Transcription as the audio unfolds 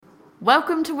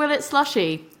Welcome to Will It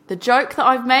Slushy, the joke that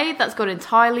I've made that's gone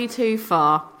entirely too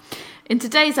far. In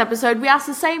today's episode, we ask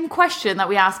the same question that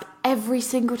we ask every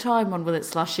single time on Will It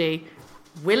Slushy.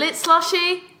 Will it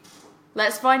slushy?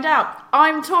 Let's find out.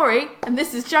 I'm Tori, and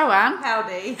this is Joanne.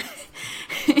 Howdy.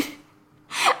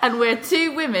 And we're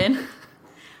two women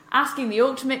asking the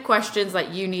ultimate questions that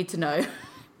you need to know.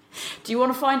 Do you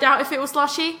want to find out if it was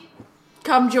slushy?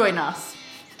 Come join us.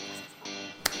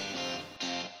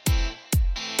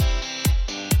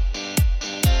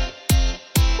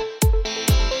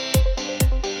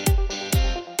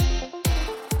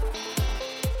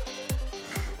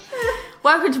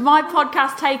 Welcome to my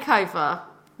podcast takeover.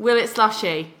 Will it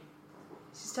slushy?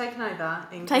 She's taken over.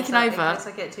 In Taken case over. In case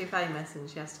I get too famous and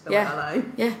she has to go hello.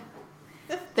 Yeah.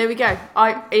 There we go.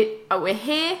 We're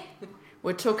here.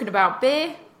 We're talking about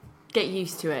beer. Get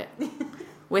used to it.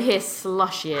 We're here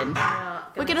slushying.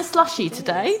 We're going to slushy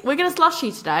today. Yeah.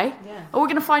 And we're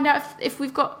going to find out if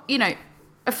we've got,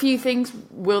 a few things.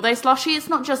 Will they slushy? It's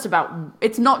not just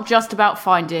about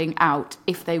finding out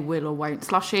if they will or won't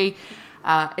slushy.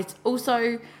 It's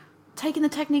also taking the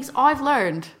techniques I've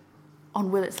learned on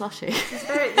Will It Slushy.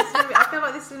 I feel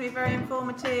like this is going to be very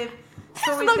informative.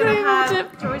 Tori's going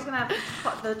to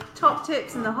have the top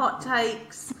tips and the hot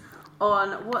takes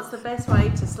on what's the best way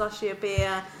to slushy a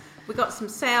beer. We've got some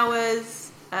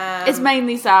sours. It's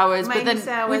mainly sours, but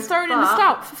then we've thrown in a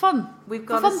stout for fun. We've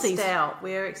got a stout.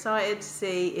 We're excited to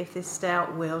see if this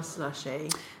stout will slushy.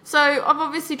 So I've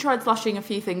obviously tried slushing a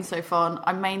few things so far. And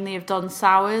I mainly have done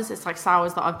sours. It's like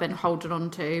sours that I've been holding on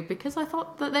to because I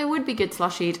thought that they would be good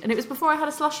slushied. And it was before I had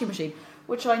a slushy machine,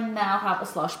 which I now have a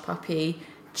slush puppy.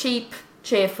 Cheap,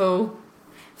 cheerful,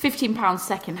 £15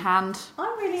 second hand.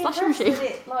 I'm really slushy impressed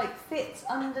machine. that it fits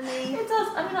underneath. It does.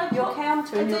 I mean, your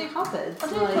counter in your cupboard. I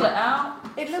did pull it out.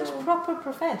 It looks proper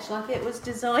professional, like it was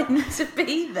designed to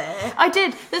be there. I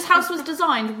did. This house was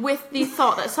designed with the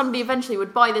thought that somebody eventually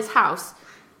would buy this house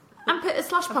and put a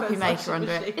slush puppy maker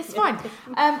under it. It's fine.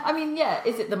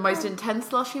 Is it the most intense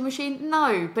slushy machine?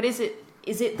 No. But is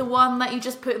it the one that you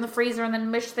just put in the freezer and then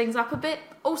mush things up a bit?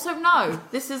 Also, no.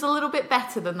 This is a little bit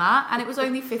better than that, and it was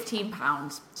only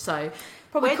 £15. So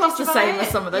probably cost the same as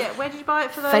some of those. Yeah, where did you buy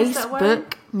it for those?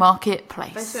 Facebook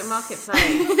Marketplace. Facebook Marketplace.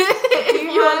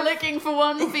 If you are looking for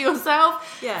one for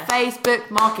yourself,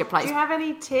 Facebook Marketplace. Do you have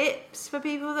any tips for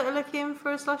people that are looking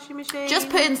for a slushy machine? Just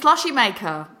put in slushy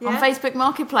maker on Facebook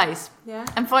Marketplace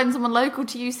and find someone local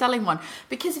to you selling one.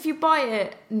 Because if you buy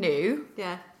it new,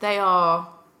 they are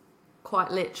quite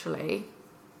literally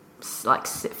like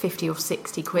 50 or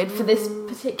 60 quid for this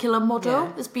particular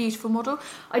model, this beautiful model.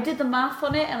 I did the math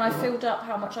on it and I filled up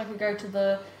how much I could go to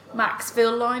the max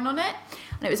fill line on it,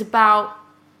 and it was about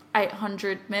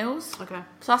 800 mils. Okay,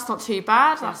 so that's not too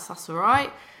bad. That's all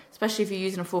right, especially if you're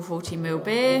using a 440ml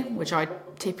beer, which I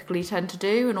typically tend to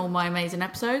do in all my amazing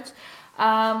episodes.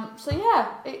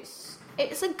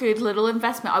 It's a good little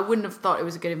investment. I wouldn't have thought it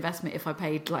was a good investment if I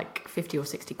paid like 50 or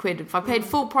 60 quid. If I paid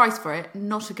full price for it,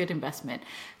 not a good investment.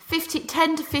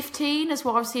 10 to 15 is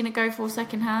what I've seen it go for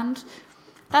second hand.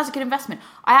 That's a good investment.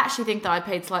 I actually think that I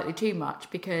paid slightly too much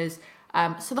because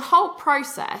so the whole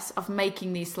process of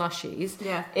making these slushies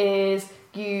is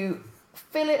you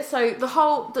fill it. So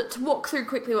to walk through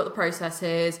quickly what the process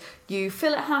is, you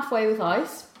fill it halfway with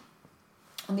ice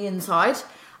on the inside.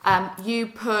 You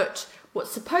put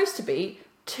what's supposed to be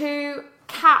 2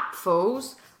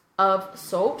 capfuls of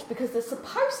salt, because there's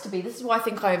supposed to be, this is why I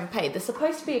think I overpaid, there's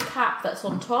supposed to be a cap that's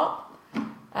on top.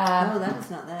 That's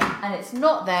not there. And it's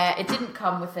not there, it didn't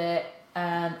come with it,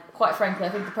 and quite frankly I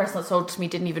think the person that sold it to me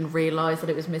didn't even realise that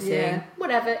it was missing.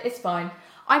 Whatever, it's fine.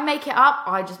 I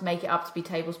just make it up to be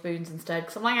tablespoons instead,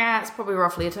 because I'm like, it's probably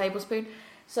roughly a tablespoon.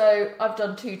 So I've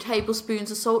done 2 tablespoons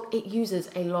of salt. It uses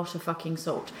a lot of fucking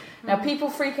salt. Now people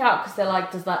freak out because they're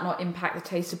like, does that not impact the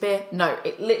taste of beer? No,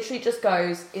 it literally just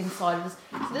goes inside of this.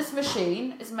 So this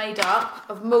machine is made up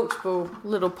of multiple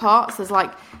little parts. There's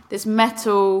like this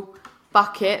metal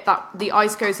bucket that the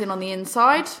ice goes in on the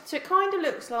inside. So it kind of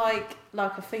looks like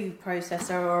a food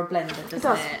processor or a blender,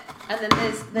 doesn't it? And then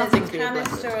there's a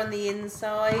canister on the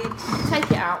inside. Take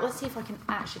it out. Let's see if I can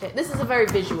actually get. This is a very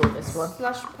visual. This one.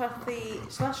 Slush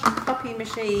puppy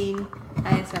machine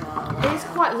ASMR. It is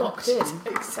quite locked in.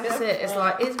 That's it.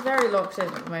 It's very locked in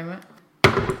at the moment.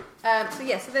 So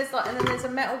there's a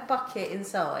metal bucket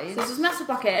inside. So there's this metal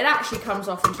bucket. It actually comes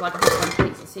off into like a whole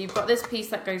piece. So you've got this piece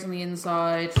that goes on the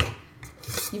inside.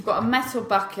 You've got a metal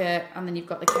bucket, and then you've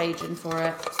got the cage in for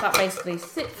it. So that basically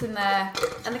sits in there.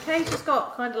 And the cage has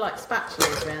got kind of like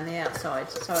spatulas around the outside,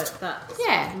 so that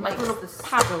like little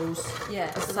paddles.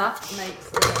 Yeah, as so such. That makes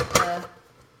the.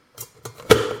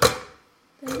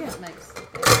 There you go. Makes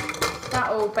that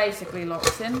all basically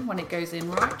locks in when it goes in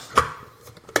right.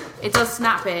 It does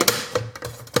snap in.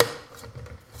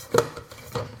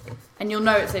 And you'll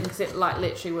know it's in because it like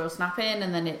literally will snap in,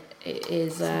 and then it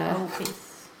is a whole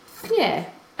piece. Yeah.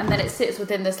 And then it sits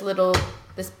within this little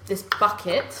this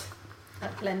bucket. A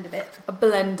blender bit. A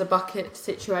blender bucket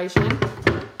situation.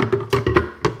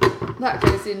 That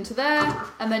goes into there,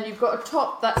 and then you've got a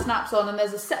top that snaps on, and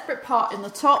there's a separate part in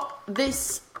the top.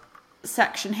 This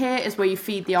section here is where you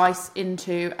feed the ice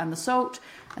into and the salt,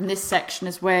 and this section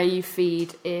is where you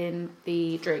feed in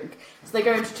the drink. So they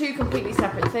go into two completely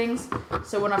separate things.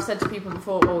 So when I've said to people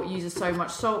before, oh, it uses so much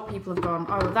salt, people have gone,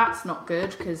 oh, well, that's not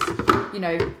good, because if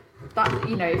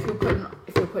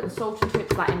you're putting salt into it,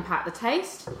 does that impact the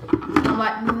taste? And I'm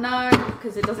like, no,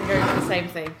 because it doesn't go into the same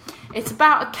thing. It's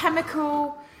about a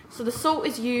chemical. So the salt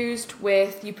is used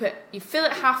with, you fill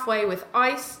it halfway with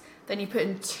ice, then you put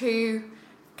in 2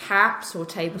 caps or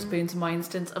tablespoons in my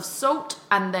instance of salt,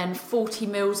 and then 40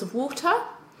 mils of water.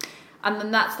 And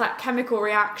then that's that chemical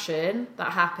reaction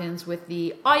that happens with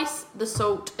the ice, the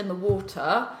salt and the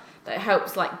water that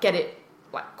helps like get it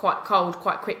like quite cold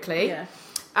quite quickly. Yeah.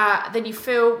 Then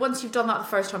once you've done that the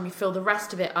first time, you fill the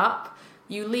rest of it up.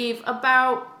 You leave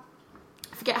about,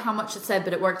 I forget how much it said,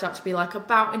 but it worked out to be like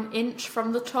about an inch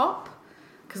from the top.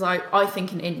 Because I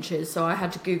think in inches, so I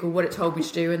had to Google what it told me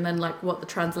to do and then like what the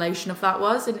translation of that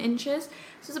was in inches.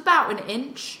 So it's about an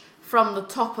inch from the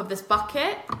top of this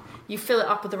bucket. You fill it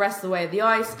up with the rest of the way of the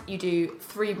ice. You do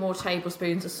 3 more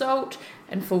tablespoons of salt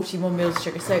and 40 more mils of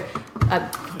sugar. So,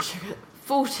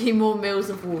 40 more mils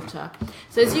of water.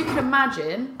 So as you can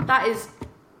imagine, that is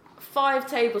 5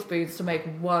 tablespoons to make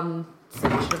 1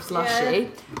 section of slushy. Yeah.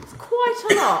 It's quite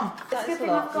a lot. That's Good a thing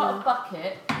lot, I've got a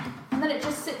bucket. And then it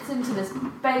just sits into this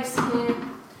base here.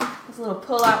 There's a little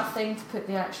pull-out thing to put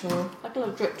the actual... Like a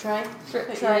little drip tray.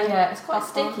 Yeah. It's quite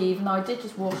sticky, even though I did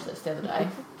just wash this the other day.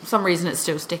 For some reason, it's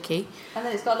still sticky. And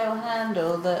then it's got a little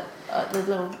handle that...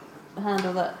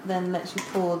 then lets you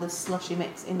pour the slushy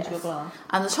mix into your glass.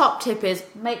 And the top tip is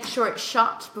make sure it's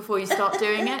shut before you start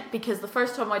doing it, because the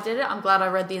first time I did it, I'm glad I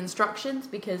read the instructions,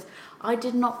 because I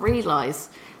did not realise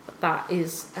that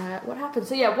is what happens.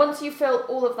 So yeah, once you fill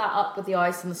all of that up with the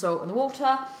ice and the salt and the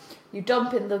water, you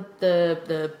dump in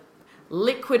the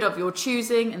liquid of your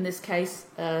choosing, in this case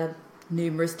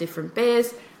numerous different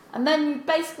beers, and then you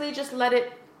basically just let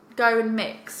it go and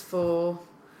mix for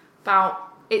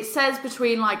about, it says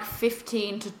between like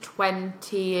 15 to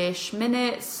 20-ish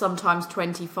minutes, sometimes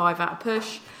 25 at a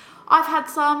push. I've had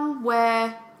some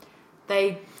where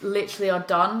they literally are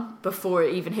done before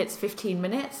it even hits 15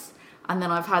 minutes. And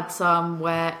then I've had some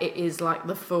where it is like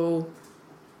the full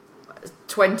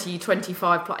 20,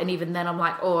 25, and even then I'm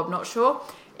like, oh, I'm not sure.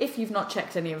 If you've not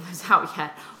checked any of those out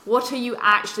yet, what are you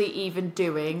actually even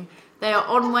doing? They are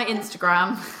on my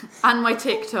Instagram and my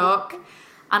TikTok.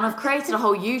 And I've created a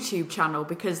whole YouTube channel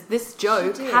because this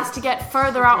joke has to get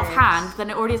further out of hand than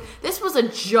it already is. This was a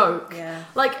joke. Yeah.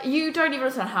 Like, you don't even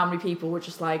understand how many people were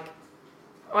just like,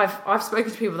 I've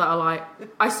spoken to people that are like,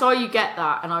 I saw you get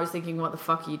that, and I was thinking, what the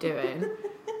fuck are you doing?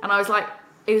 And I was like,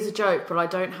 it was a joke, but I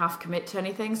don't have to commit to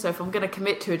anything. So if I'm going to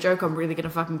commit to a joke, I'm really going to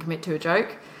fucking commit to a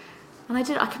joke. And I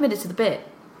did. I committed to the bit.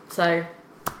 So...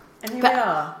 And here we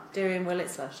are, doing Will It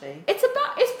Slushy. It's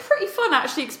pretty fun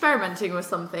actually experimenting with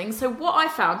something. So what I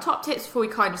found, top tips before we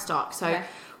kind of start. So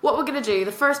what we're going to do,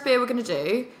 the first beer we're going to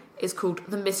do is called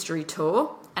the Mystery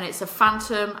Tour. And it's a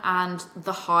Phantom and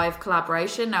the Hive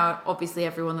collaboration. Now, obviously,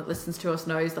 everyone that listens to us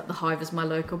knows that the Hive is my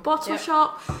local bottle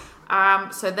shop.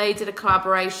 So they did a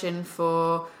collaboration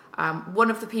for one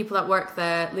of the people that work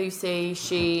there, Lucy.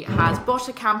 She has bought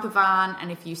a camper van,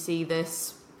 and if you see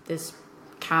this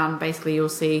can, basically you'll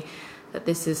see that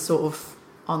this is sort of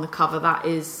on the cover. That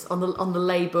is on the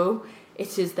label.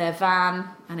 It is their van,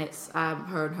 and it's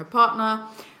her and her partner,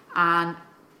 and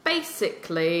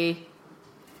basically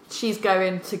she's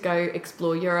going to go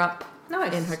explore Europe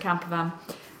in her camper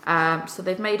van. So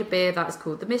they've made a beer that is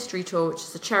called the Mystery Tour, which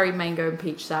is a cherry, mango and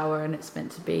peach sour, and it's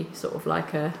meant to be sort of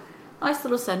like a nice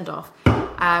little send-off.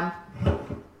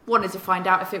 Wanted to find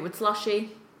out if it would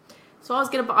slushy, so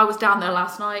I was down there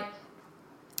last night.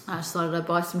 I decided I'd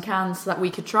buy some cans so that we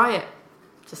could try it.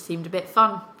 Just seemed a bit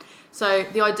fun. So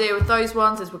the idea with those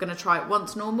ones is we're going to try it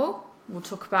once normal. We'll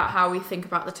talk about how we think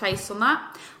about the taste on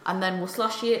that, and then we'll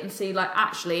slushy it and see like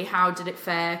actually how did it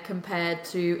fare compared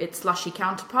to its slushy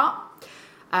counterpart.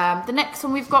 The next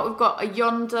one we've got a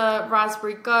Yonder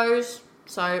Raspberry Goes.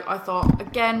 So I thought,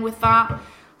 again with that,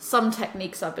 some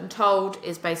techniques I've been told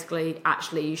is basically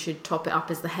actually you should top it up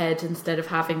as the head instead of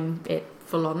having it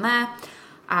full on there.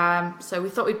 So we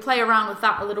thought we'd play around with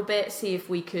that a little bit, see if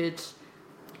we could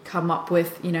come up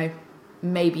with,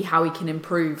 maybe how we can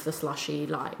improve the slushy.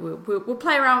 Like we'll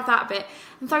play around with that a bit.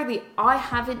 And thirdly, I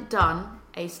haven't done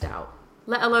a stout,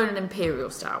 let alone an imperial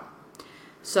stout.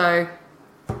 So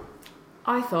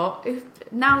I thought, if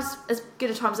now's as good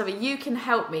a time as ever. You can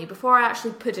help me before I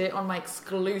actually put it on my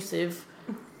exclusive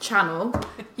channel.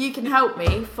 You can help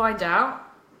me find out,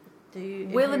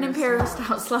 will an imperial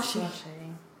stout slushy?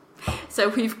 So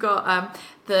we've got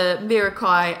the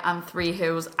Mirakai and Three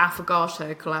Hills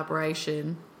Affogato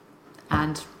collaboration,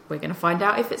 and we're going to find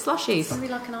out if it's slushies. It's going to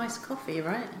be like an iced coffee,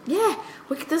 right? Yeah,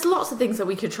 there's lots of things that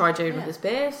we could try doing with this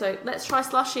beer, so let's try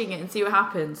slushing it and see what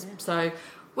happens. Yeah. So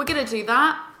we're going to do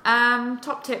that.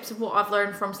 Top tips of what I've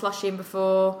learned from slushing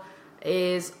before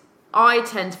is I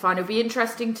tend to find it would be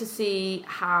interesting to see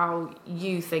how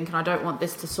you think, and I don't want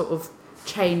this to sort of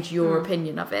change your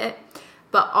opinion of it,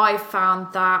 but I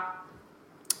found that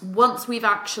once I've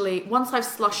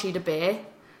slushied a beer,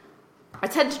 I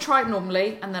tend to try it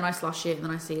normally and then I slushy it and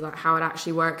then I see like how it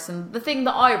actually works. And the thing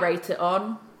that I rate it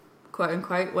on, quote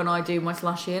unquote, when I do my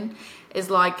slushing is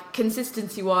like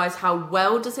consistency wise, how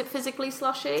well does it physically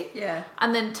slushy? Yeah.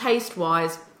 And then taste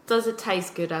wise, does it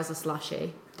taste good as a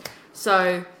slushy?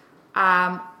 So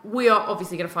we are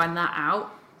obviously going to find that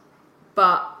out,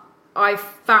 but I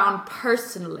found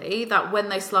personally that when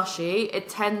they slushy, it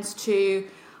tends to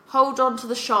hold on to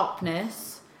the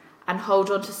sharpness and hold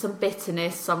on to some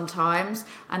bitterness sometimes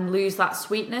and lose that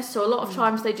sweetness. So a lot of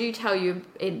times they do tell you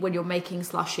when you're making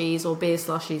slushies or beer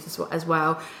slushies as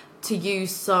well to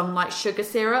use some like sugar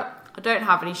syrup. I don't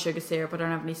have any sugar syrup. I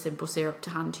don't have any simple syrup to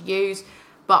hand to use,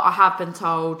 but I have been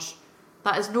told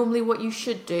that is normally what you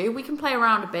should do. We can play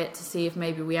around a bit to see if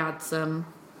maybe we add some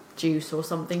juice or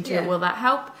something to it. Will that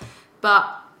help?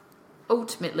 But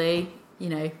ultimately,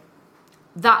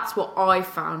 that's what I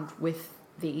found with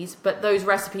these. But those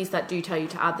recipes that do tell you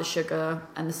to add the sugar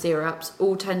and the syrups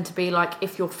all tend to be like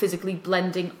if you're physically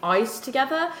blending ice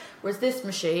together. Whereas this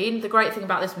machine, the great thing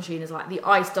about this machine is like the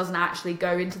ice doesn't actually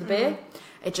go into the beer.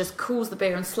 It just cools the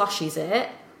beer and slushies it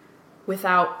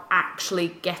without actually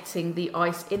getting the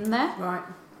ice in there. Right.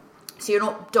 So you're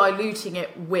not diluting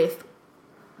it with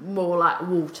more like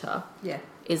water. Yeah.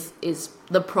 Is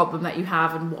the problem that you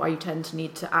have and why you tend to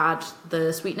need to add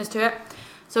the sweetness to it.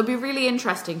 So it'd be really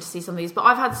interesting to see some of these. But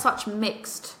I've had such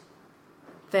mixed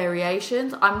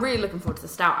variations. I'm really looking forward to the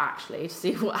stout actually to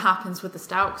see what happens with the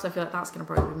stout because I feel like that's going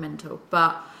to probably be mental.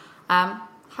 But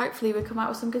hopefully we come out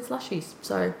with some good slushies.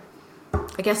 So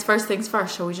I guess first things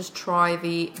first, shall we just try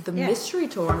the mystery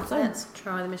tour on its own? Let's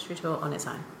try the mystery tour on its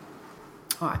own.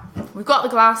 All right, we've got the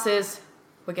glasses.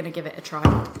 We're going to give it a try.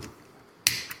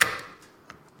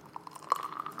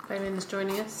 Raymond's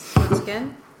joining us once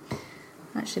again.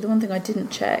 Actually, the one thing I didn't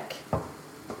check,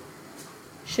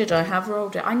 should I have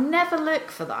rolled it? I never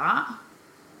look for that.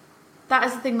 That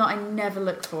is the thing that I never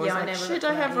looked for. Yeah, I never should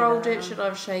I have rolled it? Should I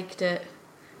have shaken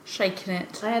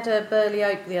it? I had a burley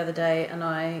oak the other day and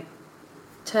I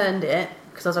turned it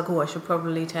because I was like, I should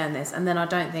probably turn this. And then I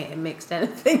don't think it mixed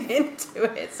anything into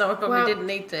it, so I probably didn't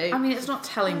need to. I mean, it's not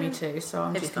telling me to, so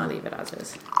I'm just going to leave it as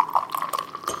is.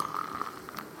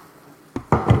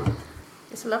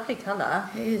 It's a lovely colour.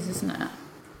 It is, isn't it?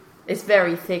 It's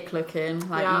very thick looking.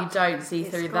 Like you don't see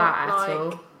through that at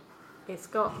all. It's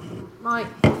got what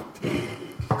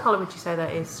colour would you say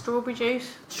that is? Strawberry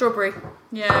juice? Strawberry.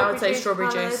 Yeah, I would say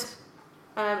strawberry juice.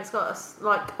 It's got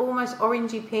a almost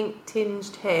orangey pink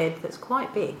tinged head that's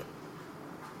quite big.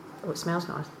 Oh, it smells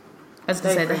nice. I was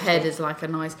going to say the head is like a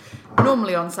nice.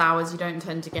 Normally on sours you don't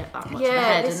tend to get that much of the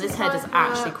head, and this head is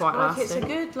actually quite lasting. It's a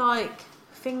good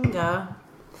finger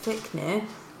thickness.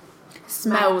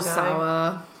 Smells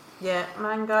sour. Yeah,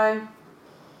 mango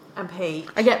and peach.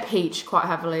 I get peach quite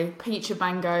heavily. Peach and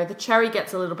mango. The cherry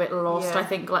gets a little bit lost, I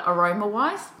think, like aroma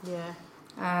wise.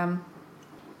 Yeah.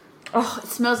 It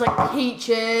smells like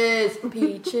peaches.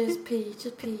 Peaches,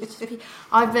 peaches, peaches,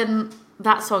 peaches.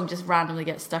 That song just randomly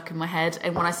gets stuck in my head,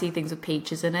 and when I see things with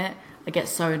peaches in it, I get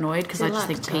so annoyed because I just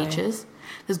think peaches.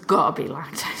 There's got to be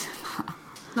lactose in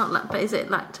that. But is it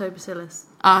lactobacillus?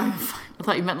 Oh, I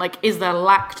thought you meant is there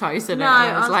lactose in it? No,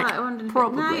 I was wondering.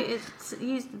 Probably. No, it's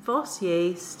used Voss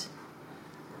yeast.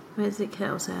 Where's it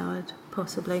kettle soured?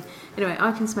 Possibly. Anyway,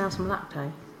 I can smell some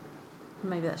lactose.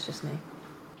 Maybe that's just me.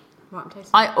 Right, I'm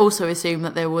tasting. I also assumed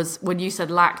that there was, when you said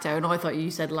lacto, and I thought you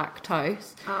said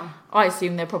lactose. Oh. I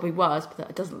assumed there probably was, but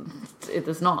it doesn't.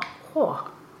 There's not.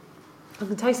 Oh. I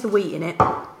can taste the wheat in it.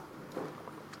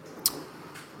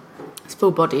 It's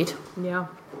full-bodied. Yeah.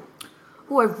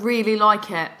 Oh, I really like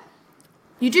it.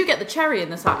 You do get the cherry in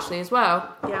this actually as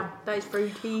well. Yeah, that is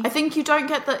fruity. I think you don't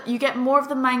get you get more of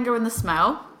the mango in the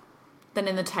smell than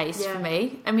in the taste for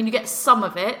me. I mean, you get some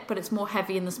of it, but it's more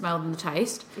heavy in the smell than the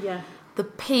taste. Yeah. The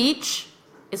peach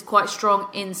is quite strong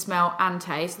in smell and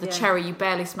taste. The cherry, you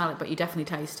barely smell it, but you definitely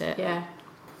taste it. Yeah.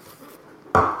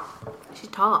 She's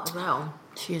tart as well.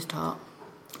 She is tart.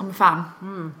 I'm a fan.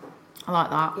 I like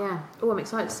that. Yeah. Oh, I'm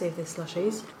excited to see if there's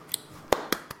slushies.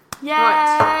 Yay!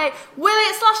 Right. Will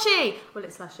it slushy? Will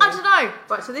it slushy? I don't know.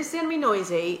 Right, so this is going to be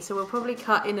noisy, so we'll probably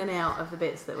cut in and out of the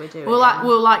bits that we're doing. We'll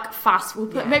fast. We'll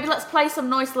put maybe let's play some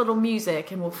nice little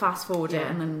music and we'll fast forward it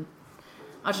and then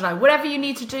I don't know, whatever you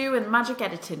need to do in magic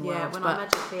editing world. Yeah, when I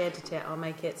magically edit it, I'll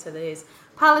make it so that it's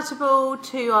palatable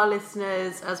to our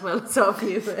listeners as well as our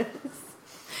viewers.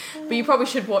 But you probably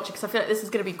should watch it because I feel like this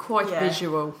is going to be quite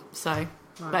visual. So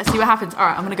let's see what happens. All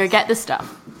right, I'm going to go get the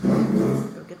stuff.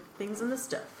 Go get things and the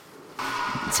stuff.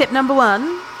 Tip number 1,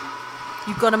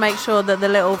 you've got to make sure that the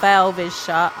little valve is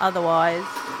shut, otherwise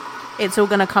it's all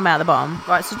going to come out the bottom.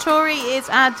 Right, so Tori is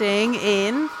adding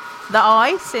in the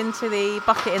ice into the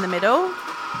bucket in the middle.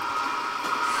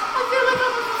 I feel like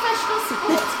I'm a professional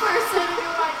sports person.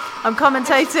 You're like, I'm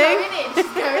commentating.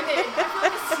 Just go in it. I feel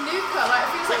like a snooker. Like,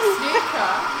 it feels like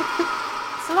snooker.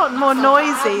 It's a lot more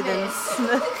noisy than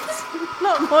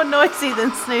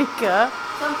snooker.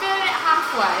 So I'm filling it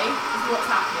halfway is what's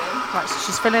happening. Right, so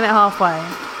she's filling it halfway.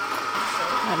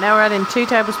 Right, now we're adding 2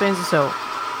 tablespoons of salt.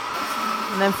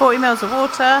 And then 40 ml of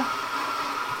water.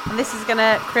 And this is going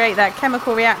to create that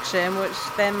chemical reaction, which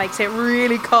then makes it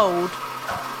really cold.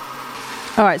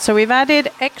 All right, so we've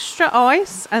added extra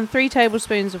ice and 3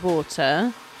 tablespoons of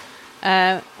water.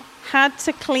 Had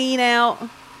to clean out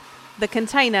the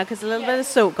container because a little bit of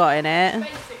salt got in it.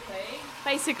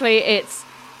 Basically, it's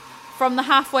from the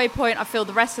halfway point, I fill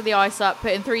the rest of the ice up,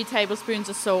 put in 3 tablespoons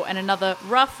of salt and another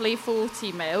roughly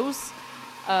 40 mils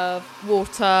of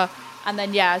water. And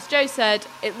then, as Joe said,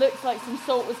 it looked like some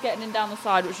salt was getting in down the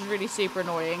side, which was really super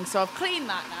annoying. So I've cleaned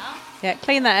that now. Yeah,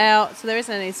 clean that out. So there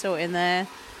isn't any salt in there.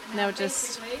 Now we're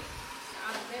just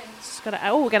got to.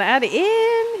 Oh, we're going to add it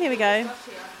in. Here we go.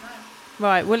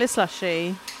 Right, will it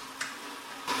slushy?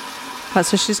 Right,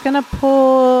 so she's going to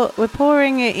pour. We're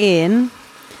pouring it in,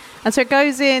 and so it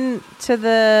goes into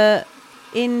the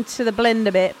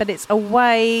blender bit, but it's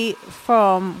away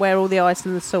from where all the ice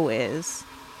and the salt is.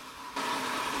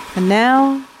 And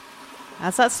now,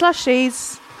 as that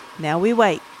slushies, now we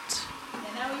wait. Yeah,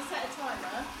 now we set a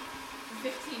timer for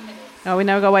 15 minutes. Oh, we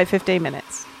now got to wait 15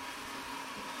 minutes.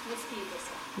 We'll speed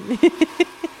this up.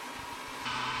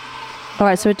 All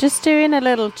right, so we're just doing a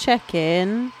little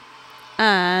check-in,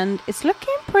 and it's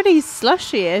looking pretty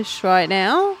slushy-ish right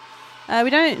now. We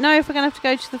don't know if we're going to have to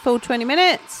go to the full 20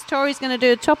 minutes. Tori's going to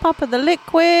do a top-up of the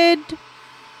liquid,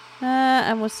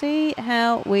 and we'll see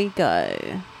how we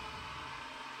go.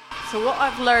 So what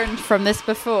I've learned from this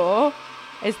before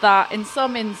is that in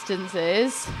some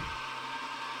instances,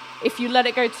 if you let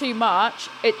it go too much,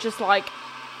 it just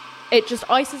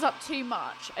ices up too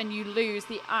much and you lose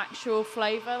the actual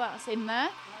flavour that's in there.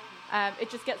 It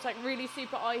just gets like really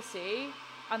super icy,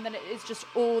 and then it is just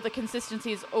all the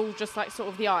consistency is all just like sort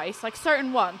of the ice. Like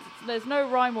certain ones, there's no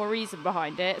rhyme or reason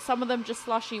behind it. Some of them just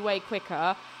slushy way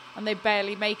quicker and they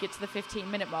barely make it to the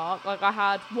 15-minute mark. Like I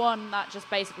had one that just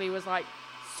basically was like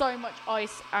so much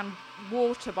ice and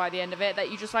water by the end of it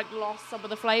that you just like lost some of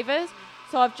the flavours.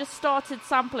 So I've just started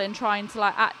sampling, trying to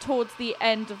like towards the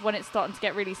end of when it's starting to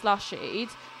get really slushied,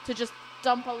 to just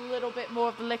dump a little bit more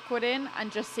of the liquid in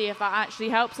and just see if that actually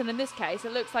helps. And in this case,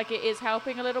 it looks like it is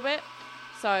helping a little bit.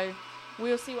 So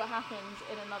we'll see what happens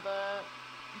in another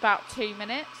about 2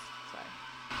 minutes. So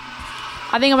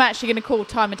I think I'm actually going to call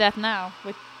time of death now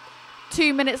with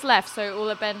 2 minutes left. So it will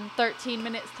have been 13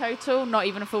 minutes total, not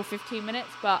even a full 15 minutes.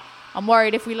 But I'm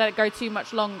worried if we let it go too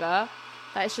much longer,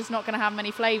 that it's just not going to have many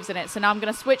flavours in it. So now I'm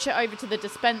going to switch it over to the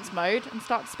dispense mode and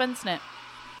start dispensing it.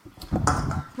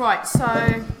 Right, so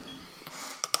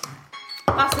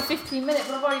that's the 15-minute,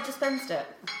 but I've already dispensed it.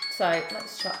 So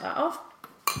let's shut that off.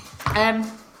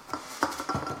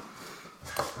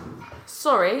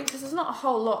 Sorry, because there's not a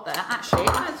whole lot there, actually.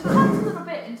 It depends a little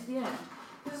bit into the end.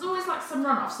 There's always like some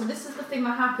runoff. So this is the thing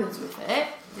that happens with it.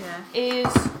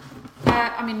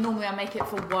 Normally I make it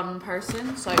for one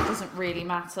person, so it doesn't really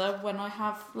matter when I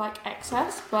have like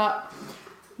excess, but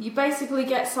you basically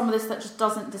get some of this that just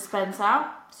doesn't dispense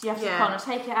out. So you have to kind of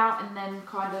take it out and then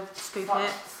kind of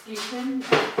scooping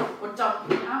or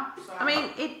dumping it out. Sorry. I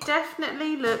mean, it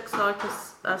definitely looks like a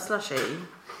slushie.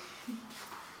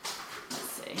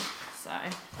 Let's see. So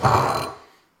I'll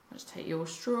just take your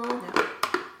straw. Yep.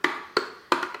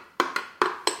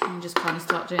 And just kind of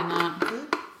start doing that.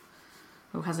 Mm-hmm.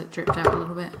 Oh, has it dripped out a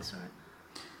little bit? That's all right.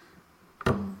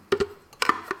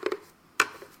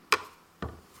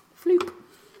 Floop.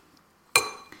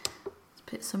 Let's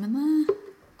put some in there.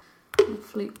 And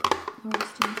floop the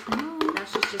rest into the Now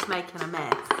she's just making a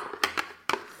mess.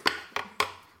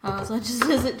 Oh, so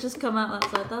does it just come out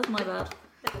that side? That's my bad.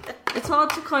 It's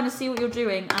hard to kind of see what you're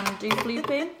doing and do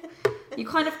flooping. You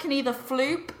kind of can either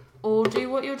floop or do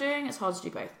what you're doing. It's hard to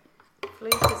do both.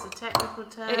 Floop is a technical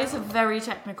term. It is a very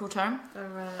technical term.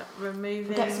 For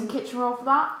removing Get some kitchen roll for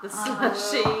that. the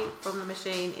slushy from the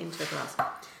machine into a glass.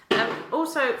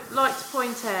 Also, like to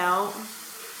point out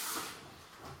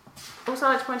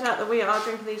that we are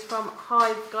drinking these from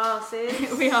Hive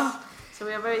glasses. We are. So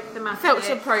we are very thematic. Felt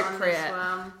appropriate.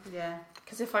 On this one. Yeah.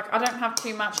 Because I don't have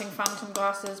two matching Phantom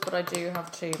glasses, but I do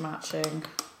have two matching.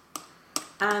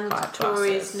 And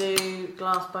Tori's new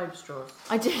glass boba straws.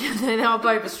 I do. They are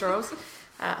boba straws,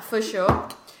 for sure.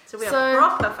 So we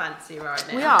are proper fancy right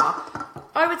now. We are.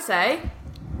 I would say,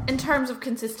 in terms of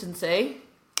consistency,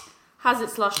 has it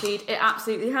slushied? It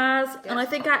absolutely has. Yep. And I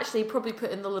think actually probably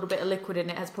putting the little bit of liquid in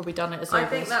it has probably done it a service. I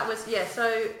think that was,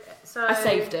 so I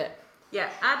saved it. Yeah,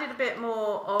 added a bit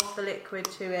more of the liquid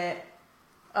to it.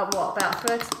 About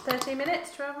 13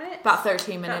 minutes, 12 minutes? About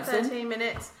 13 minutes About 13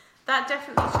 minutes. That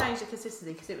definitely changed the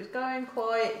consistency because it was going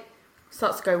quite...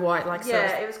 Starts to go white, like so.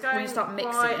 Yeah, it was going when you start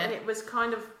mixing white it. And it was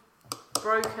kind of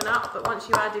broken up, but once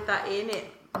you added that in, it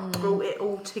brought it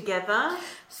all together.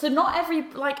 So not every,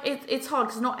 it's hard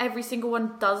because not every single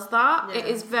one does that. Yeah. It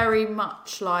is very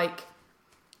much like,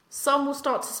 some will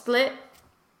start to split,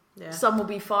 some will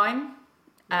be fine.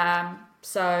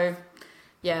 So,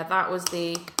 yeah, that was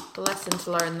the lesson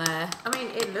to learn there. I mean,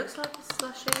 it looks like a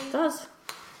slushy. It does.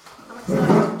 I'm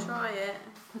excited to try it.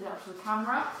 Put it up to the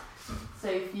camera. So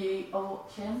if you are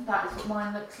watching, that is what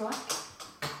mine looks like.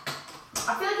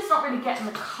 I feel like it's not really getting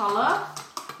the colour.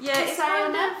 Yeah, it's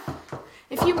kind of...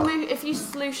 If you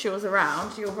sloosh yours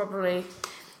around, you'll probably...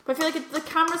 But I feel like the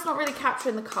camera's not really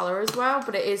capturing the colour as well,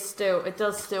 but it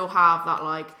does still have that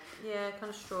kind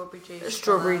of strawberry juice.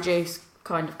 Strawberry juice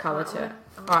kind of colour to it.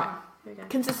 Right.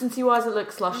 Consistency wise, it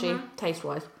looks slushy. Taste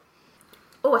wise.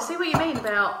 Oh, I see what you mean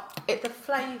about the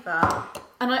flavour.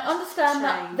 And I understand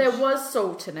that there was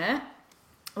salt in it.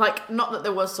 Not that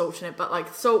there was salt in it,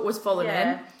 but salt was falling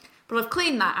in. But I've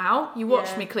cleaned that out. You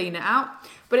watched me clean it out.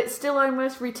 But it still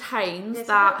almost retains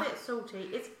that... It's a little bit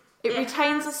salty. It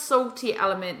retains a salty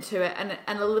element to it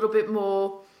and a little bit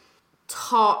more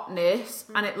tartness.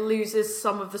 And it loses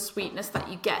some of the sweetness that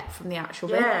you get from the actual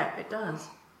bit. Yeah, it does.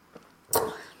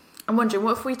 I'm wondering,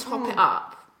 what if we top it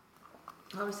up?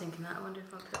 I was thinking that. I wonder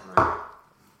if I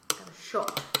have a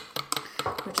shot.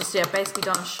 We've just, basically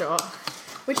done a shot.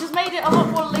 Which has made it a lot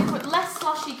more liquid, less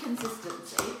slushy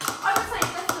consistency. I would say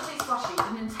definitely slushy,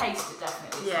 and in taste it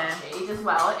definitely slushy as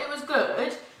well. It was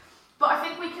good, but I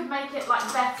think we could make it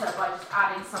better by just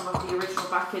adding some of the original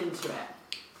back into it.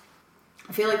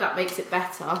 I feel like that makes it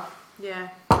better. Yeah.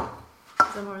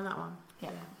 Is there more in that one?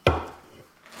 Yeah.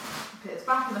 Put this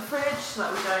back in the fridge so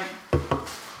that we don't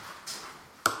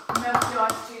melt the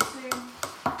ice too soon.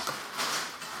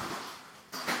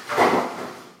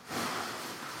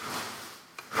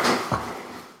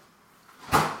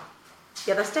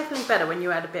 Yeah, that's definitely better when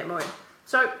you add a bit more in.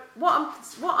 So what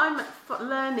I'm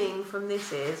learning from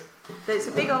this is that it's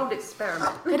a big old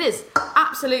experiment. It is,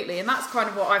 absolutely, and that's kind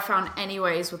of what I found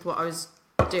anyways with what I was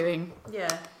doing.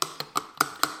 Yeah.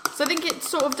 So I think it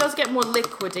sort of does get more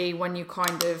liquidy when you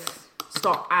kind of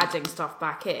start adding stuff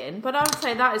back in, but I would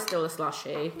say that is still a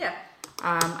slushy. Yeah.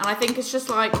 And I think it's just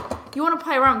you want to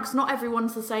play around because not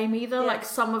everyone's the same either. Yeah.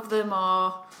 Some of them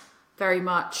are very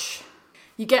much,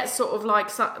 you get sort of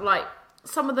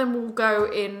some of them will go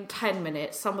in 10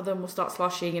 minutes, some of them will start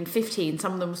slushing in 15,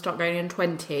 some of them will start going in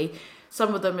 20,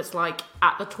 some of them it's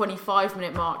at the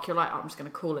 25-minute mark you're I'm just going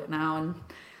to call it now and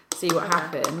see what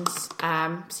happens.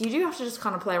 So you do have to just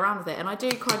kind of play around with it, and I do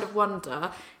kind of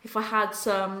wonder if I had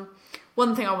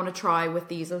one thing I want to try with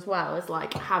these as well is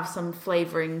have some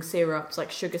flavouring syrups,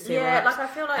 sugar syrups. Yeah, I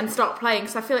feel and start playing,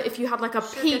 because I feel if you had a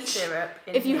peach syrup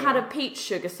had a peach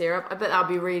sugar syrup, I bet that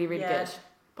would be really, really good.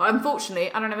 But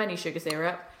unfortunately, I don't have any sugar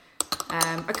syrup.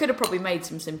 I could have probably made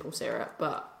some simple syrup,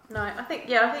 but... No, I think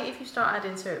if you start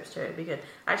adding syrups to it, it'd be good.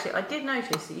 Actually, I did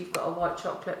notice that you've got a white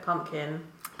chocolate pumpkin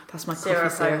that's my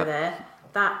syrup syrup over there.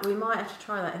 That we might have to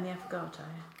try that in the affogato.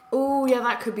 Oh, yeah,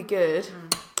 that could be good.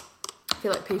 I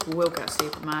feel like people will get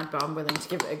super mad, but I'm willing to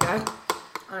give it a go.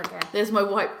 I don't care. There's my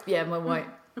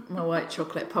white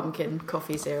chocolate pumpkin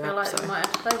coffee syrup. I feel like we might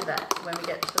have to play with that when we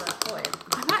get to that point.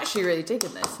 I'm actually really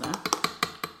digging this now.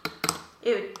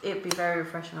 It'd be very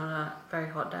refreshing on a very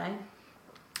hot day.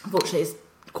 Unfortunately, it's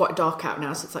quite dark out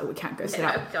now, so it's we can't go sit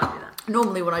out. We can't do that.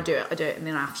 Normally when I do it in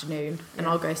the afternoon, and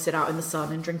I'll go sit out in the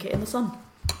sun and drink it in the sun.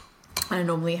 And I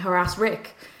normally harass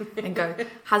Rick and go,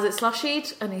 has it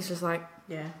slushied? And he's just like...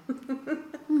 Yeah.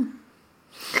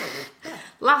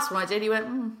 Last one I did, he went,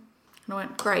 And I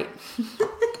went, great.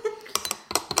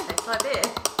 Tastes like beer.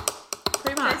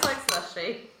 Pretty much. Tastes like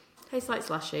slushy. Tastes like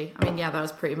slushy. I mean, yeah, that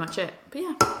was pretty much it. But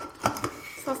yeah,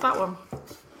 so that's that one.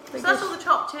 So that's all the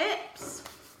top tips.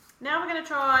 Now we're going to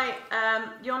try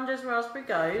Yonder's Raspberry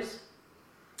Goes.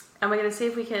 And we're going to see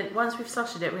if we can, once we've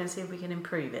slushed it, we're going to see if we can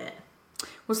improve it.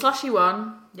 We'll slushy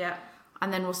one. Yeah.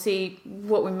 And then we'll see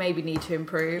what we maybe need to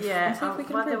improve. Yeah, and see if we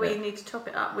can whether improve we it. need to top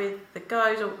it up with the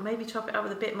Goes or maybe top it up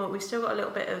with a bit more. We've still got a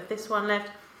little bit of this one left.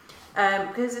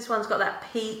 Because this one's got that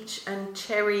peach and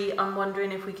cherry, I'm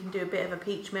wondering if we can do a bit of a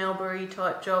peach mulberry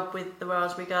type job with the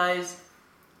Raspberry Goes.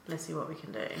 Let's see what we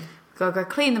can do. Gotta go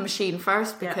clean the machine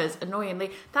first because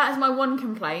annoyingly, that is my one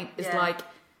complaint is like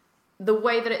the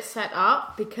way that it's set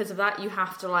up. Because of that, you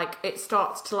have to like it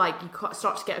starts to like you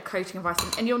start to get a coating of icing,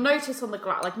 and you'll notice on the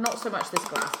glass, like not so much this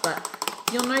glass, but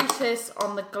you'll notice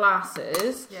on the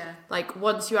glasses, like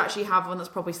once you actually have one that's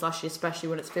probably slushy, especially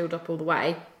when it's filled up all the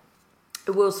way,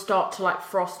 it will start to like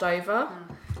frost over,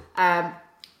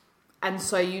 and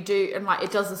so you do, and like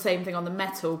it does the same thing on the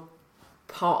metal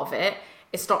part of it.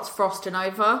 It starts frosting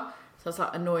over, so it's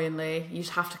like annoyingly you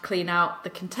just have to clean out the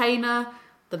container,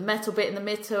 the metal bit in the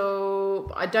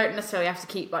middle. I don't necessarily have to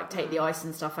take the ice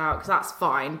and stuff out because that's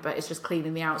fine, but it's just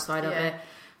cleaning the outside of it.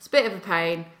 It's a bit of a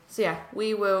pain. So yeah,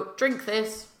 we will drink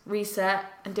this, reset,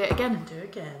 and do it again.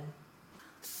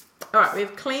 All right,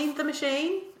 we've cleaned the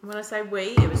machine. When I say we,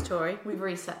 it was Tori. We've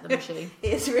reset the machine.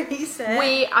 It's reset.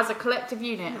 We, as a collective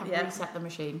unit, have reset the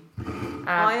machine.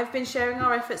 I have been sharing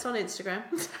our efforts on Instagram.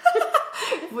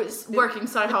 We're working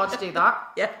so hard to do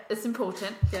that. Yeah. It's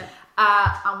important. Yeah.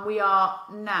 And we are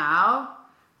now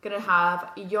going to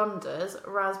have Yonder's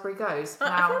Raspberry Goes.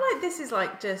 I feel like this is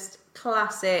like just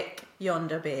classic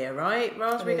Yonder beer, right?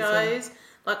 Raspberry Goes. Yeah.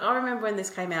 Like, I remember when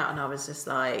this came out and I was just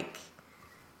like,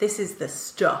 this is the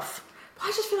stuff. I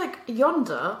just feel like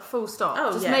Yonder, full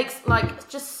stop, makes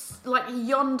just like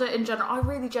Yonder in general. I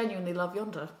really genuinely love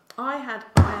Yonder. I had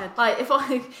like if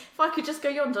I could just go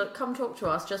Yonder, come talk to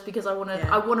us, just because I want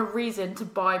a reason to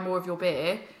buy more of your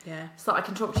beer. Yeah, so that I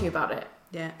can talk to you about it.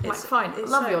 Yeah, it's fine. I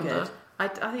love Yonder. Good. I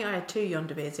think I had 2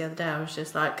 Yonder beers the other day. I was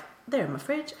just like, they're in my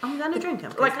fridge. I'm gonna drink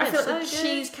them. Like I feel like the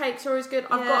cheesecakes are always good.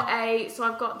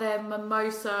 I've got their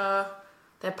mimosa.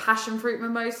 Their passion fruit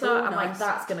mimosa, and like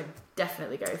that's gonna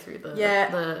definitely go through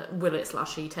the will it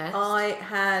slushy test. I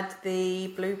had the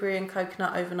blueberry and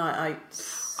coconut overnight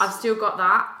oats. I've still got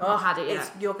that. I've not had it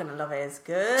yet. You're gonna love it. It's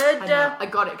good. I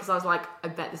got it because I was like, I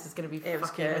bet this is gonna be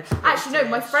fucking good. Actually, no,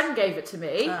 my friend gave it to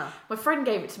me. My friend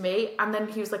gave it to me, and then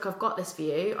he was like, I've got this for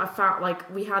you. I felt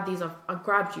like we had these. I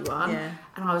grabbed you one,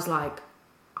 and I was like,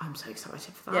 I'm so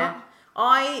excited for that. Yeah,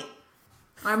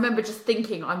 I remember just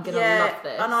thinking, I'm going to love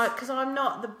this. And because I'm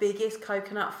not the biggest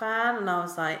coconut fan, and I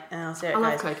was like, I'll see how it goes. I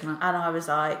love coconut. And I was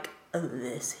like,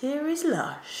 this here is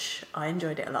lush. I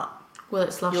enjoyed it a lot. Well,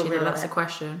 it's slushy, though, that's the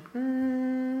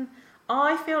question.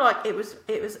 I feel like it was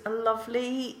a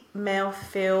lovely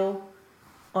mouthfeel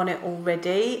on it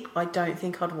already. I don't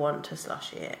think I'd want to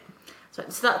slushy it. So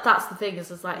that's the thing, is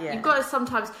it's like, you've got to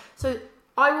sometimes... So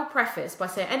I will preface by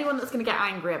saying, anyone that's going to get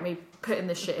angry at me putting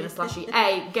this shit in a slushy,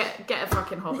 get a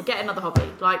fucking hobby, get another hobby,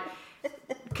 like,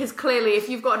 because clearly if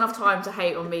you've got enough time to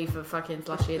hate on me for fucking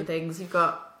slushy and things, you've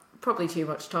got probably too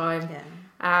much time.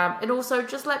 And also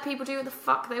just let people do what the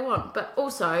fuck they want. But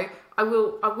also I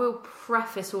will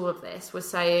preface all of this with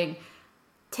saying,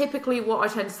 typically what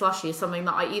I tend to slushy is something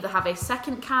that I either have a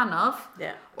second can of,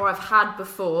 or I've had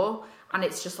before, and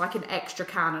it's just like an extra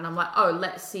can, and I'm like, oh,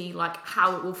 let's see like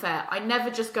how it will fare. I never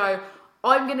just go,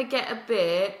 I'm going to get a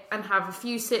beer and have a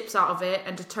few sips out of it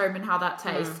and determine how that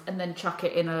tastes and then chuck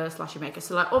it in a slushy maker.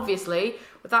 So like, obviously,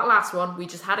 with that last one, we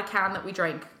just had a can that we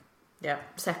drank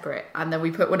separate, and then we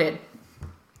put one in.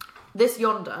 This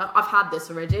Yonder, I've had this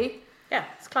already. Yeah,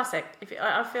 it's classic.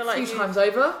 I feel like a few times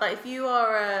over. Like if you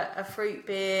are a fruit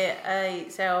beer, a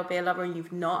sour beer lover, and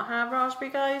you've not had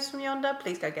Raspberry Goes from Yonder,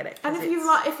 please go get it. And if you're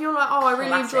like, oh, I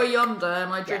really enjoy Yonder,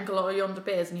 and I drink a lot of Yonder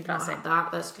beers, and you've not had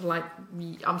that, that's like,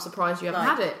 I'm surprised you haven't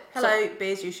had it. Hello,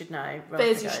 beers you should know.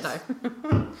 Beers you should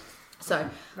know. So,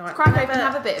 let's crack open and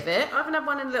have a bit of it. I haven't had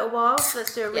one in a little while, so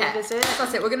let's do a revisit.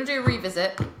 That's it. We're going to do a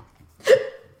revisit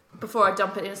before I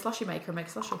dump it in a slushy maker and make a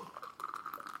slushy.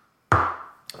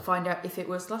 Find out if it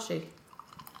was slushy.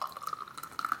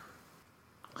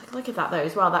 Look at that though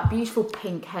as well. That beautiful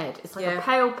pink head. It's like a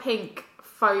pale pink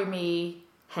foamy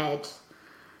head,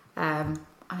 and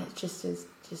it just is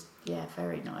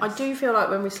very nice. I do feel like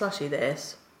when we slushy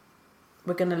this,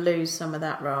 we're going to lose some of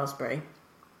that raspberry.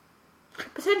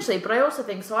 Potentially, but I also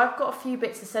think, so I've got a few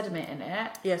bits of sediment in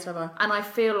it. Yes, have I. And I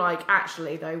feel like,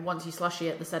 actually, though, once you slushy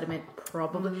it, the sediment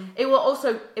probably... It will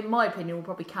also, in my opinion, will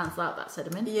probably cancel out that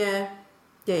sediment. Yeah.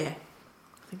 Yeah.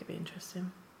 I think it'd be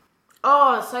interesting.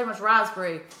 Oh, so much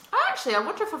raspberry. I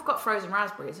wonder if I've got frozen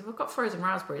raspberries. If I've got frozen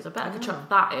raspberries, I bet I could chuck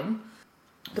that in.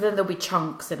 But then there'll be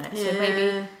chunks in it.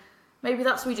 So maybe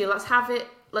that's what we do. Let's have it,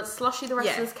 let's slushy the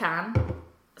rest of this can,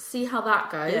 see how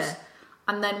that goes. Yeah.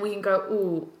 And then we can go,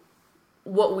 ooh,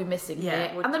 what are we missing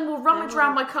here? And then we'll rummage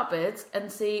around my cupboards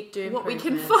and see what we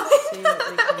can find. See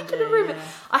what we can do, yeah.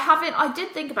 I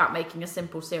did think about making a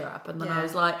simple syrup, and then I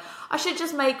was like, I should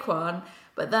just make one.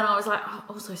 But then I was like, oh,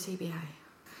 also CBA.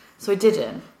 So I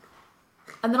didn't.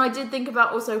 And then I did think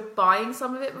about also buying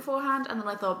some of it beforehand, and then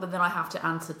I thought, but then I have to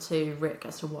answer to Rick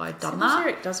as to why I'd done that.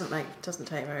 Syrup doesn't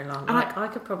take very long. And I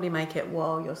could probably make it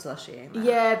while you're slushying that.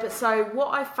 Yeah, but so what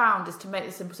I found is to make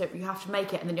the simple syrup, you have to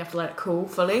make it and then you have to let it cool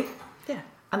fully. Yeah.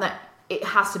 And that it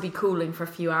has to be cooling for a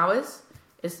few hours.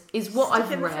 Is what I've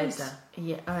read.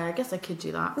 Yeah, I guess I could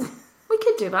do that. We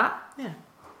could do that. Yeah.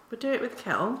 We'll do it with the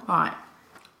kettle. All right.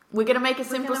 We're going to make a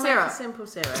simple syrup. We're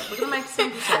going to make a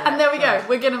simple syrup. And there we go.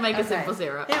 We're going to make a simple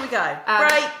syrup. Here we go.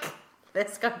 Break.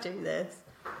 Let's go do this.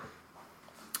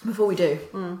 Before we do.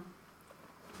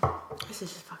 This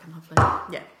is just fucking lovely.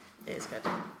 Yeah, it is good.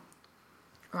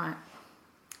 Right.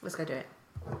 Let's go do it.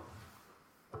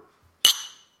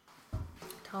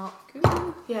 Tart.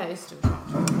 Yeah, it's still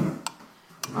tart.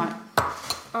 Right.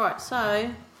 Alright, so...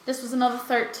 This was another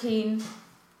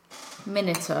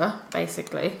 13-minuter,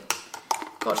 basically.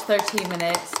 Got to 13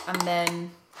 minutes and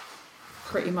then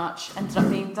pretty much ended up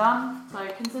being done. So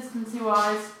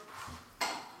consistency-wise,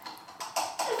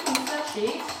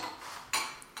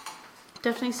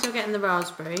 definitely still getting the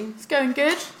raspberry. It's going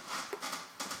good.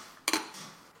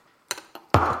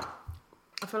 I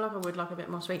feel like I would like a bit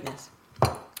more sweetness.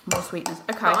 More sweetness.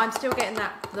 Okay. But I'm still getting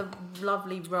the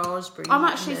lovely raspberry. I'm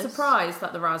actually surprised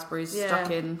that the raspberry's stuck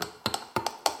in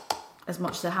as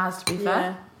much as it has, to be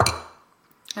fair.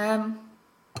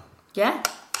 Yeah.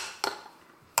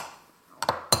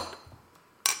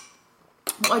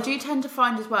 What I do tend to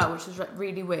find as well, which is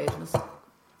really weird, and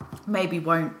maybe it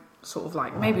won't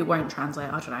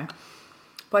translate, I don't know.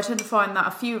 But I tend to find that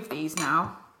a few of these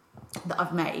now that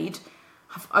I've made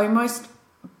have almost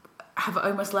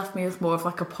left me with more of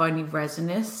like a piney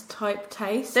resinous type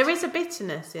taste. There is a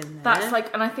bitterness in there. That's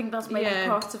like, and I think that's maybe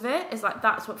part of it, is like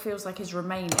that's what feels like is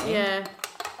remaining. Yeah.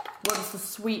 Whereas the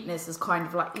sweetness is kind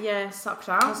of like sucked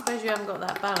out. I suppose you haven't got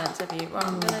that balance, have you? Right,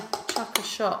 I'm going to chuck a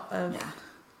shot of...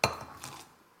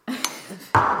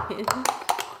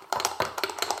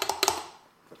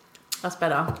 That's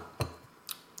better.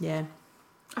 Yeah.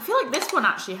 I feel like this one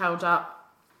actually held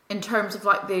up in terms of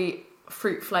like the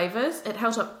fruit flavours. It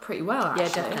held up pretty well, actually.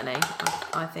 Yeah, definitely.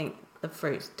 I think the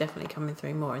fruit's definitely coming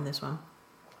through more in this one.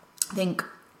 I think...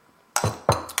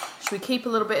 Should we keep a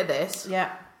little bit of this?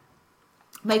 Yeah.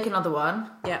 Make another one.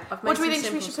 Yeah, I've made what do we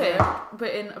think we should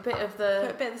put in a bit of the...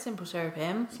 Put a bit of the simple syrup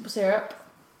in. Simple syrup.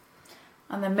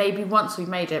 And then maybe once we've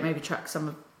made it, maybe chuck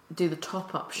do the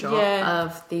top-up shot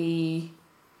of the...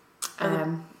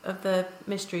 of the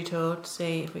mystery tour to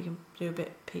see if we can do a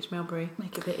bit peach mulberry.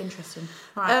 Make it a bit interesting.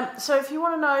 Right. So if you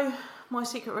want to know my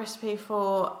secret recipe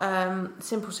for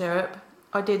simple syrup,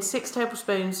 I did 6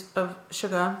 tablespoons of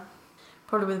sugar,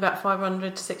 probably with about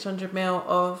 500 to 600 ml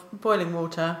of boiling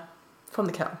water from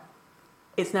the kettle.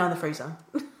 It's now in the freezer,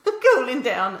 cooling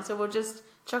down. So we'll just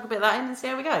chuck a bit of that in and see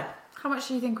how we go. How much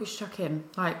do you think we should chuck in?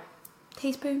 Like,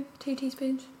 teaspoon, 2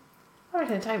 teaspoons? I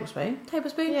reckon a tablespoon.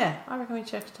 Tablespoon? Yeah, I reckon we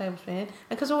chuck a tablespoon in.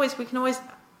 Because we can always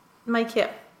make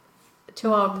it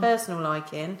to our personal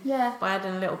liking by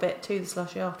adding a little bit to the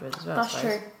slushy afterwards as well. That's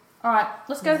true. All right,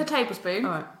 let's go with the tablespoon.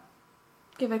 All right.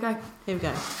 Give it a go. Here we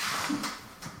go.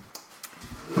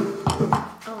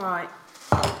 All right.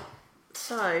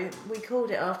 So we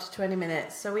called it after 20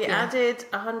 minutes. So we added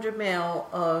 100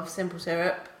 ml of simple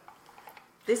syrup.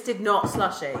 This did not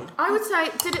slushy. I would say,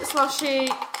 did it slushy?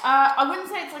 I wouldn't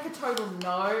say it's like a total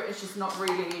no. It's just not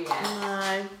really.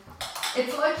 No.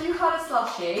 It's like you had a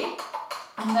slushy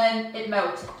and then it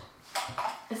melted.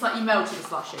 It's like you melted a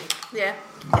slushy. Yeah.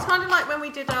 It's kind of like when we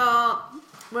did our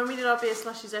beer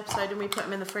slushies episode and we put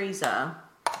them in the freezer.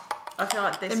 I feel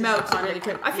like this melted really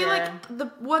quick. I feel like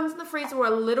the ones in the freezer were a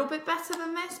little bit better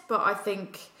than this, but I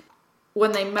think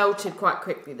when they melted quite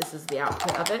quickly, this is the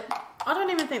output of it. I don't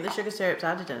even think the sugar syrup's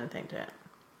added anything to it.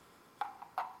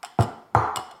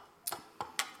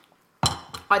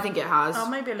 I think it has. Oh,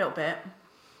 maybe a little bit.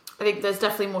 I think there's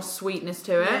definitely more sweetness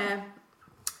to it. Yeah.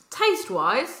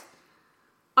 Taste-wise,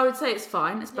 I would say it's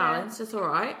fine. It's balanced. It's all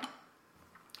right.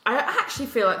 I actually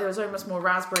feel like there was almost more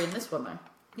raspberry in this one though.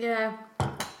 Yeah.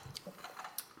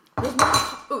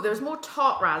 There was more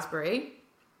tart raspberry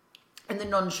in the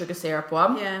non-sugar syrup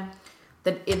one. Yeah.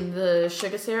 Than in the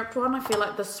sugar syrup one. I feel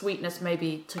like the sweetness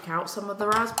maybe took out some of the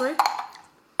raspberry.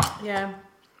 Yeah.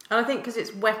 And I think because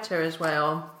it's wetter as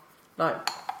well. Like.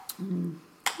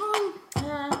 Well,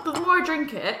 yeah. The more I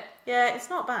drink it. Yeah, it's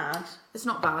not bad. It's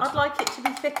not bad. I'd like it to be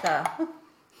thicker.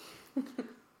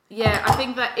 Yeah, I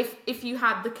think that if you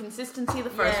had the consistency of the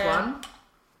first one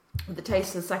with the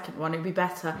taste of the second one, it'd be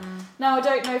better. Now, I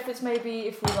don't know if it's maybe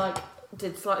if we like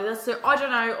did slightly less. So I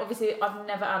don't know. Obviously, I've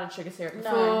never added sugar syrup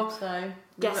before. No, so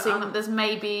guessing that there's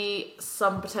maybe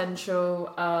some potential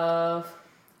of.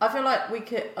 I feel like we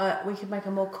could make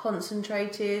a more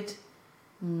concentrated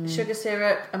sugar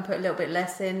syrup and put a little bit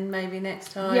less in maybe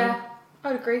next time. Yeah,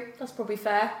 I'd agree. That's probably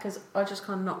fair. Because I just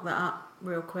kind of knocked that up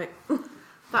real quick.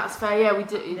 That's fair. Yeah, we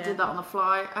did that on the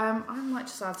fly. I might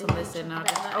just add some of this in now.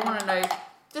 I want to know,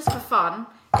 just for fun,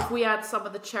 if we add some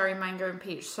of the cherry, mango, and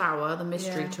peach sour, the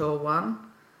mystery tour one.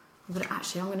 I'm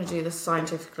going to do this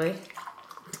scientifically.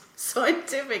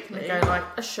 Scientifically? Go like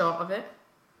a shot of it.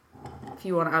 If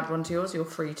you want to add one to yours, you're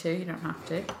free to. You don't have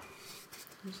to. I'm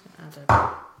just going to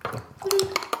add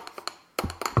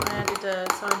I added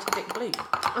a scientific bloop.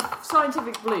 A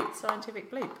scientific bloop.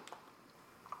 Scientific bloop.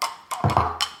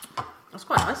 That's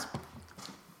quite nice.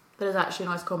 That is actually a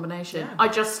nice combination. Yeah. I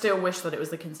just still wish that it was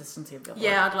the consistency of the other one.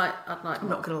 Yeah, I'd like. I'm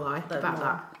not going to lie about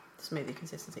that. Smoothie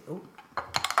consistency. Ooh.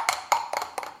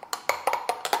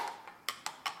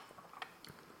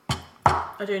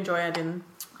 I do enjoy adding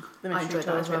the mystery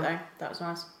tour to it though. That was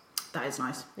nice. That is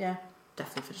nice. Yeah.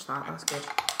 Definitely finished that. That's good.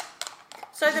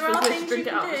 So there are things you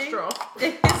can do. Straw.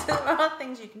 There are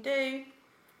things you can do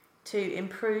to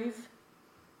improve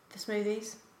the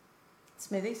smoothies,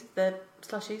 the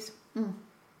slushies.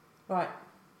 Right,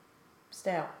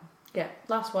 stout. Yeah,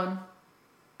 last one.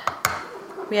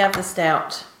 We have the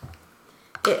stout.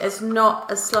 It is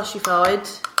not as slushified,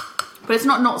 but it's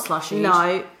not slushy.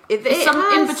 No, it's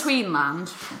some in between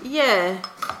land. Yeah.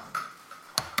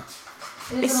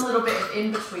 It's a little bit of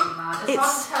in between land. It's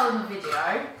hard to tell in the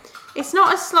video. It's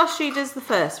not as slushy as the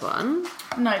first one.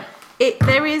 No.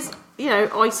 There is,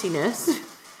 iciness.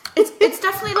 It's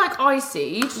definitely like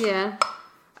icy. Yeah.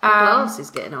 The glass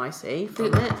is getting icy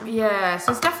from it. Yeah,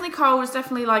 so it's definitely cold. It's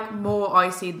definitely like more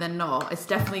icy than not. It's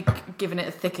definitely giving it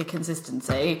a thicker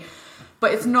consistency.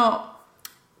 But it's not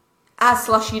as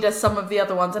slushy as some of the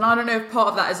other ones. And I don't know if part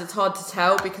of that is it's hard to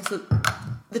tell because of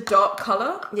the dark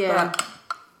colour. Yeah.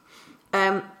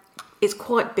 It's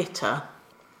quite bitter.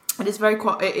 It is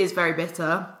very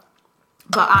bitter.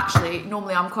 But actually,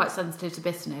 normally I'm quite sensitive to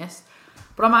bitterness.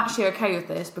 But I'm actually okay with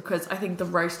this because I think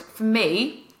for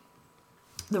me,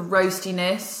 the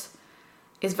roastiness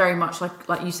is very much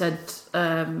like you said,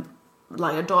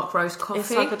 like a dark roast coffee.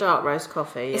 It's like a dark roast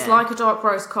coffee, yeah. It's like a dark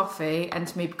roast coffee, and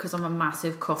to me, because I'm a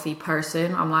massive coffee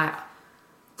person, I'm like,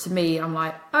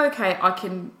 okay,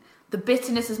 the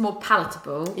bitterness is more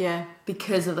palatable. Yeah.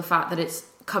 Because of the fact that it's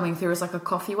coming through as like a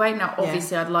coffee way. Now,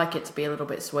 obviously, I'd like it to be a little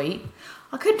bit sweet.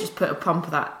 I could just put a pump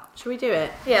of that. Should we do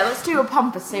it? Yeah, let's do a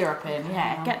pump of syrup in.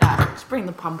 Yeah, get that. Just bring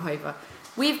the pump over.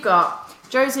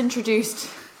 Joe's introduced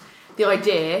the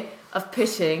idea of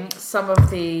putting some of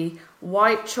the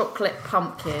white chocolate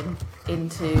pumpkin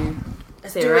into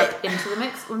syrup into the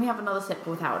mix. Let me have another sip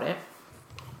without it.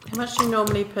 How much do you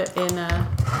normally put in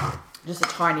just a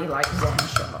tiny one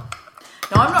shot?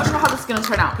 Now, I'm not sure how this is going to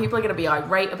turn out. People are going to be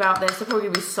irate about this. They're probably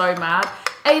going to be so mad.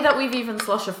 A, that we've even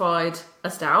slushified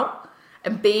a stout.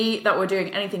 And B, that we're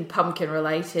doing anything pumpkin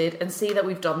related. And C, that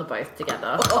we've done the both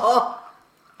together. Oh.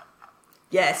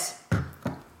 Yes.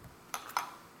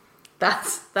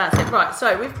 That's it. Right,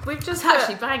 so we've just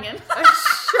actually banging. A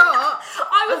shot.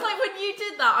 I was like, when you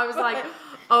did that, I was like,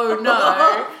 oh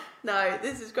no. No,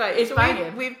 this is great. It's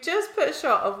banging. We've just put a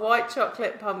shot of white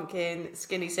chocolate pumpkin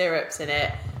skinny syrups in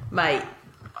it. Mate,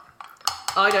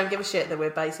 I don't give a shit that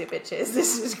we're basic bitches.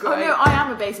 This is great. Oh no, I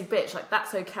am a basic bitch. Like,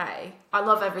 that's okay. I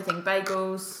love everything.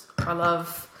 Bagels. I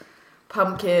love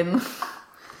pumpkin.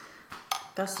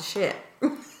 That's the shit.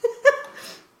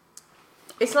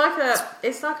 It's like a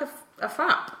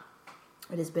frap.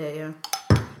 It is beer,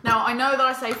 yeah. Now, I know that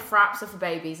I say fraps are for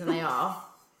babies, and they are.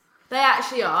 They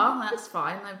actually are. That's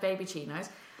fine. They're baby chinos.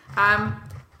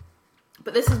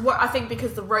 But this is what I think,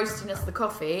 because the roastiness of the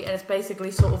coffee, and it's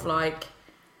basically sort of like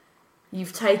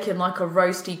you've taken like a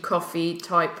roasty coffee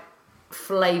type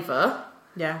flavour.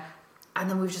 Yeah. And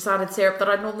then we've just added syrup that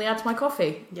I'd normally add to my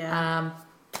coffee. Yeah.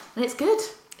 And it's good.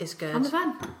 It's good. I'm a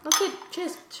fan. That's good.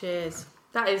 Cheers. Cheers.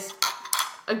 That is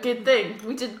a good thing.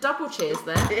 We did double cheers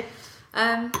there.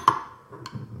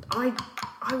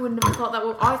 I wouldn't have thought that.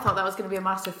 I thought that was going to be a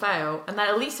massive fail, and then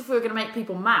at least if we were going to make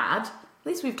people mad, at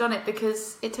least we've done it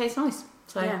because it tastes nice.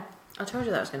 So yeah, I told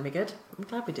you that was going to be good. I'm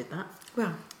glad we did that.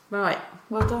 Well, right,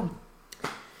 well done.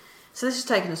 So this has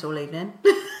taken us all evening.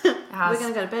 It has. We're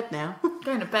going to go to bed now.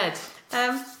 Going to bed.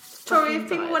 Tori, if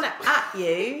people want to at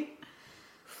you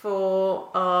for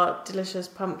our delicious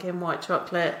pumpkin white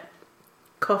chocolate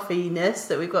coffee-ness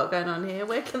that we've got going on here,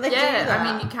 where can they do that? Yeah,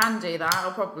 I mean, you can do that.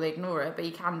 I'll probably ignore it, but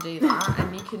you can do that.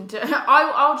 And you can do...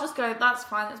 I'll just go, that's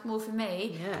fine, that's more for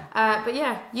me. Yeah. But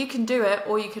yeah, you can do it,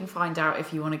 or you can find out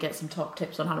if you want to get some top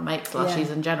tips on how to make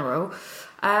slushies in general.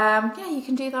 Yeah, you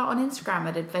can do that on Instagram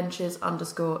at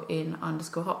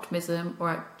adventures_in_optimism or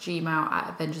at Gmail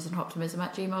at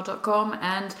adventuresinoptimism@gmail.com.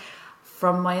 And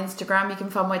from my Instagram, you can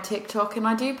find my TikTok, and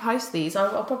I do post these.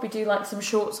 I'll probably do like some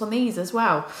shorts on these as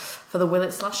well for the Will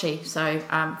It Slushy. So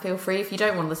feel free, if you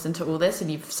don't want to listen to all this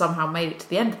and you've somehow made it to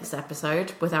the end of this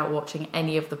episode without watching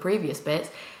any of the previous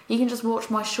bits, you can just watch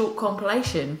my short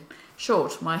compilation.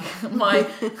 My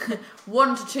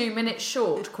 1 to 2 minute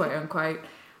short, quote unquote.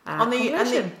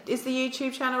 Is the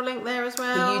YouTube channel link there as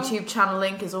well? The YouTube channel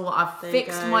link is all. I've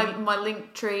fixed my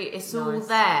link tree. It's all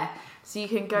there, so you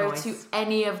can go to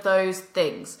any of those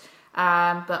things.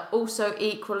 But also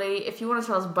equally, if you want to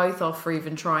tell us both off for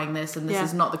even trying this, and this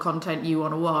is not the content you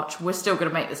want to watch, we're still going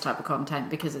to make this type of content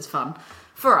because it's fun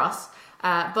for us.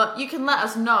 But you can let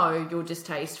us know your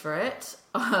distaste for it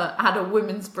at a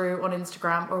Women's Brew on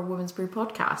Instagram or a Women's Brew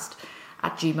podcast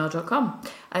at gmail.com.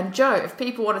 And Joe, if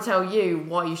people want to tell you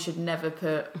why you should never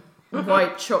put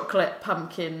white chocolate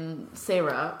pumpkin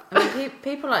syrup... I mean,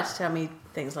 people like to tell me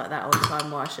things like that all the time,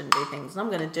 why I shouldn't do things, and I'm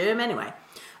going to do them anyway.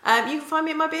 You can find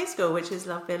me at my beer school, which is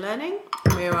Love Beer Learning.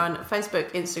 We're on Facebook,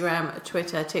 Instagram,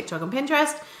 Twitter, TikTok and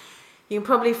Pinterest. You can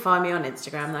probably find me on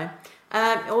Instagram though.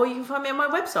 Or you can find me on my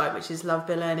website, which is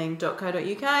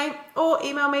lovebeerlearning.co.uk, or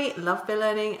email me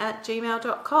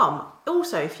lovebeerlearning@gmail.com.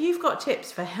 Also, if you've got tips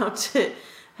for how to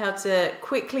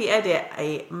quickly edit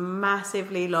a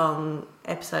massively long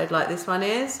episode like this one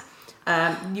is,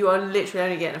 you are literally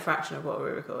only getting a fraction of what we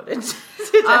recorded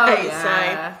today.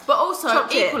 So, but also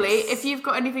equally, if you've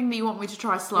got anything that you want me to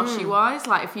try slushy wise,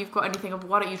 like if you've got anything of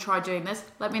why don't you try doing this,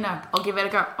 let me know. I'll give it a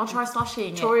go. I'll try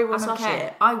slushying it. Tori will slushy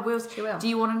it. I will. She will. Do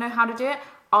you want to know how to do it?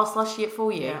 I'll slushy it for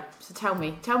you. Yeah. So tell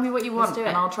me what you want,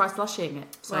 and I'll try slushying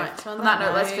it. So right, on that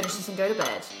note, let's finish this and go to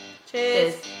bed.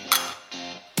 Cheers.